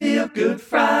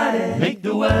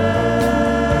world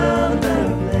a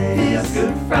better place. Feel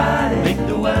Good Friday. Make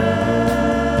the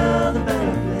world a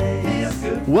better place.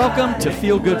 Feel Good Welcome to Friday.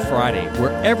 Feel Good Friday,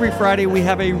 where every Friday we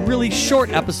have a really short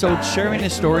episode sharing a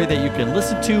story that you can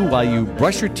listen to while you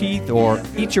brush your teeth or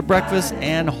eat your breakfast,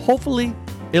 and hopefully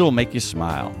it'll make you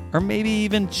smile, or maybe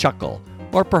even chuckle,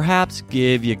 or perhaps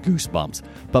give you goosebumps.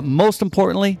 But most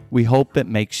importantly, we hope it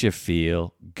makes you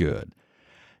feel good.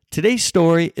 Today's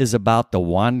story is about the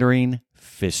wandering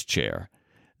fish chair.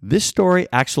 This story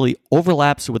actually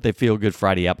overlaps with a Feel Good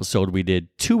Friday episode we did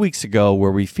 2 weeks ago,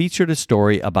 where we featured a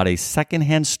story about a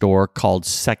secondhand store called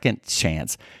Second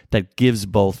Chance that gives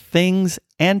both things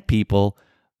and people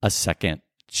a second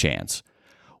chance.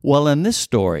 Well, in this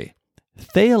story,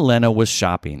 Thea Lena was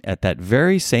shopping at that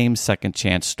very same Second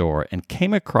Chance store and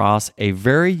came across a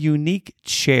very unique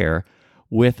chair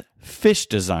with fish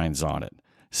designs on it.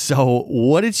 So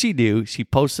what did she do? She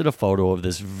posted a photo of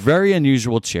this very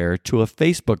unusual chair to a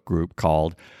Facebook group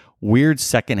called Weird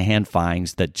Secondhand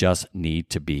Finds That Just Need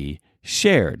to Be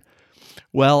Shared.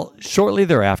 Well, shortly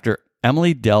thereafter,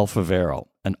 Emily Del Favero,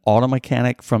 an auto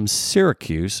mechanic from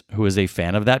Syracuse, who is a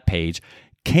fan of that page,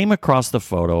 came across the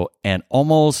photo and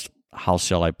almost, how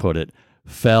shall I put it,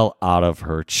 fell out of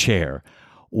her chair.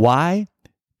 Why?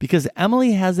 Because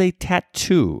Emily has a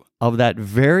tattoo of that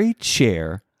very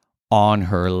chair on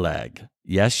her leg.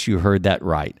 Yes, you heard that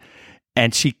right.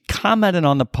 And she commented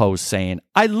on the post saying,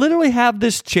 I literally have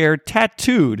this chair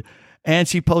tattooed. And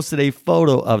she posted a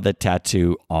photo of the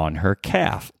tattoo on her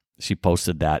calf. She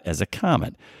posted that as a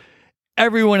comment.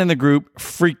 Everyone in the group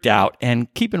freaked out,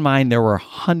 and keep in mind there were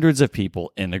hundreds of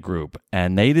people in the group,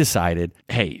 and they decided,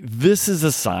 hey, this is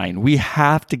a sign. We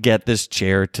have to get this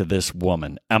chair to this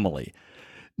woman, Emily.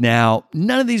 Now,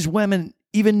 none of these women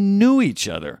even knew each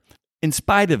other. In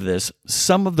spite of this,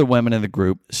 some of the women in the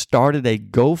group started a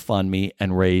GoFundMe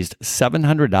and raised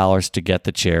 $700 to get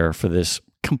the chair for this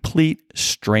complete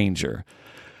stranger.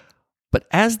 But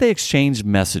as they exchanged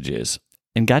messages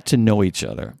and got to know each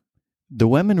other, the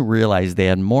women realized they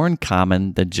had more in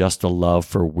common than just a love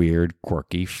for weird,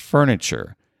 quirky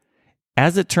furniture.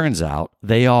 As it turns out,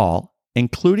 they all,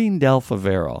 including Del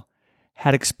Favero,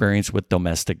 had experience with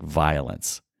domestic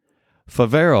violence.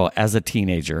 Favero, as a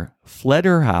teenager, fled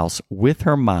her house with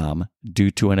her mom due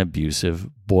to an abusive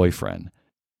boyfriend.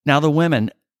 Now, the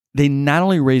women, they not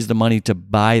only raised the money to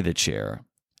buy the chair,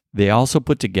 they also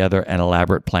put together an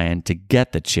elaborate plan to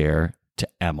get the chair to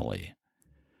Emily.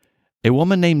 A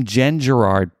woman named Jen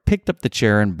Gerard picked up the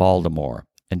chair in Baltimore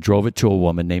and drove it to a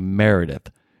woman named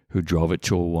Meredith, who drove it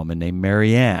to a woman named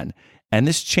Marianne. And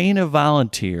this chain of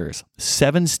volunteers,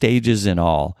 7 stages in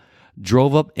all,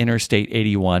 drove up Interstate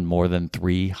 81 more than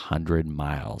 300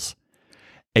 miles.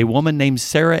 A woman named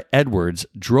Sarah Edwards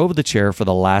drove the chair for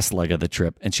the last leg of the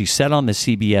trip, and she said on the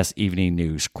CBS Evening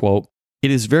News, quote, "It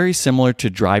is very similar to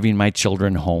driving my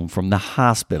children home from the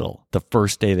hospital the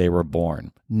first day they were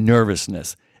born.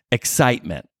 Nervousness,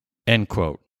 excitement," end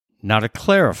quote. Now, to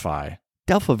clarify,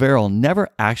 Del Favero never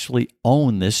actually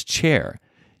owned this chair.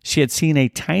 She had seen a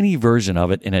tiny version of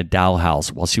it in a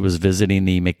dollhouse while she was visiting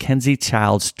the Mackenzie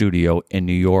Child Studio in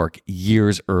New York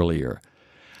years earlier.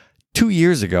 2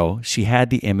 years ago, she had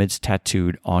the image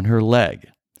tattooed on her leg.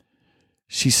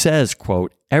 She says,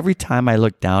 quote, "Every time I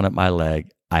look down at my leg,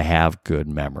 I have good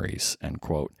memories," end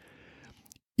quote.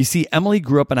 You see, Emily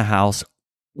grew up in a house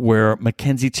where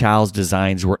Mackenzie Child's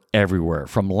designs were everywhere,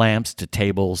 from lamps to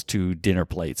tables to dinner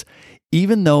plates.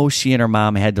 Even though she and her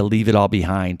mom had to leave it all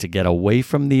behind to get away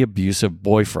from the abusive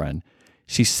boyfriend,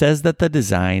 she says that the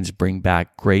designs bring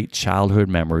back great childhood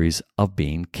memories of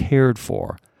being cared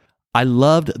for. "I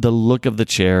loved the look of the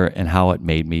chair and how it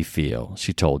made me feel,"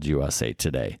 she told USA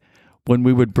Today. "When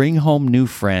we would bring home new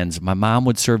friends, my mom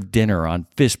would serve dinner on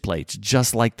fish plates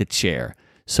just like the chair,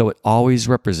 so it always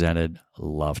represented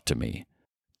love to me."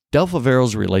 Del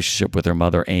Favero's relationship with her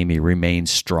mother, Amy,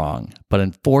 remains strong, but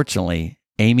unfortunately,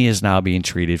 Amy is now being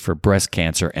treated for breast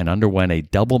cancer and underwent a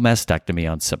double mastectomy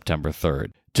on September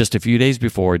 3rd, just a few days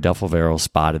before Del Favero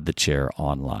spotted the chair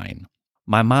online.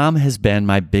 "My mom has been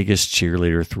my biggest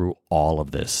cheerleader through all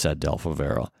of this," said Del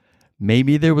Favero.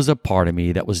 "Maybe there was a part of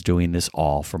me that was doing this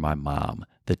all for my mom.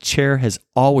 The chair has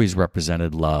always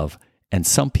represented love, and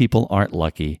some people aren't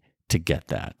lucky to get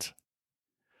that."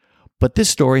 But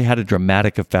this story had a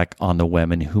dramatic effect on the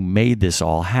women who made this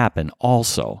all happen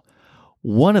also.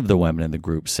 One of the women in the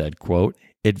group said, quote,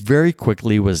 "It very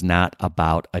quickly was not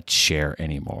about a chair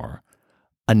anymore."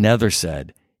 Another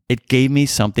said, "It gave me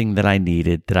something that I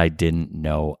needed that I didn't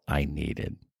know I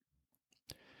needed."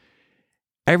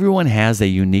 Everyone has a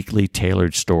uniquely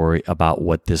tailored story about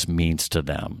what this means to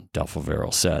them, Del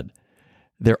Favero said.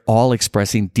 "They're all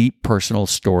expressing deep personal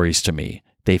stories to me.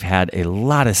 They've had a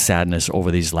lot of sadness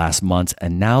over these last months,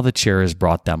 and now the chair has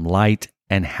brought them light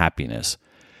and happiness.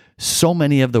 So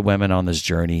many of the women on this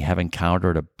journey have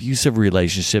encountered abusive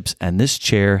relationships, and this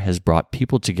chair has brought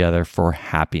people together for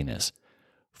happiness,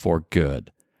 for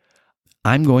good.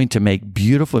 I'm going to make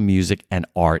beautiful music and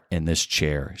art in this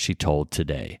chair, she told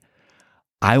Today.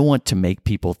 I want to make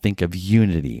people think of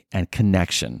unity and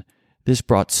connection. This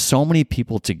brought so many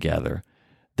people together.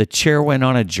 The chair went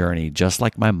on a journey just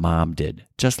like my mom did,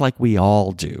 just like we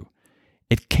all do.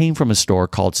 It came from a store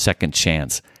called Second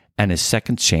Chance, and a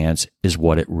second chance is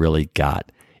what it really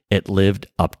got. It lived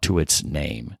up to its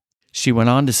name. She went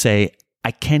on to say,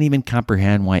 I can't even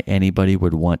comprehend why anybody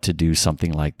would want to do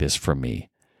something like this for me.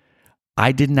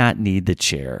 I did not need the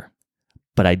chair,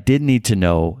 but I did need to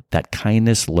know that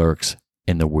kindness lurks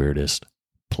in the weirdest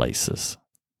places.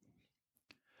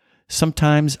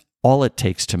 Sometimes all it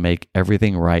takes to make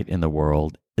everything right in the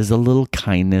world is a little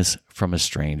kindness from a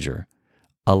stranger,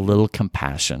 a little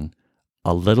compassion,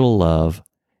 a little love,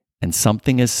 and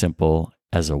something as simple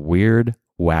as a weird,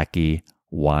 wacky,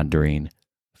 wandering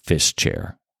fish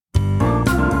chair.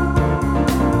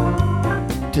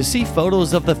 To see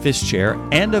photos of the fish chair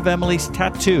and of Emily's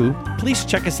tattoo, please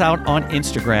check us out on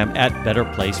Instagram at Better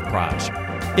Place Proj.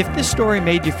 If this story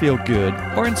made you feel good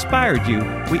or inspired you,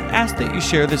 we ask that you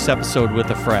share this episode with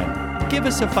a friend. Give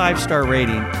us a 5-star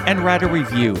rating and write a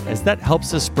review, as that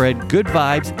helps us spread good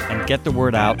vibes and get the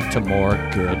word out to more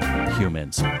good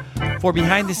humans. For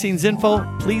behind-the-scenes info,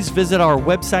 please visit our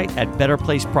website at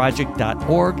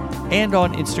betterplaceproject.org and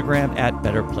on Instagram at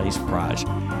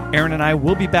betterplaceproj. Aaron and I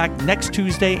will be back next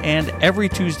Tuesday and every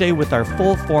Tuesday with our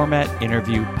full format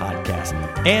interview podcast.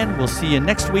 And we'll see you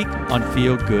next week on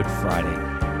Feel Good Friday.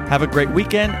 Have a great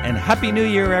weekend and Happy New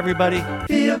Year, everybody.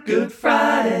 Feel Good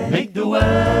Friday. Make the world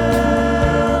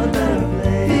a better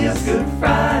place. Feel Good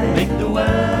Friday.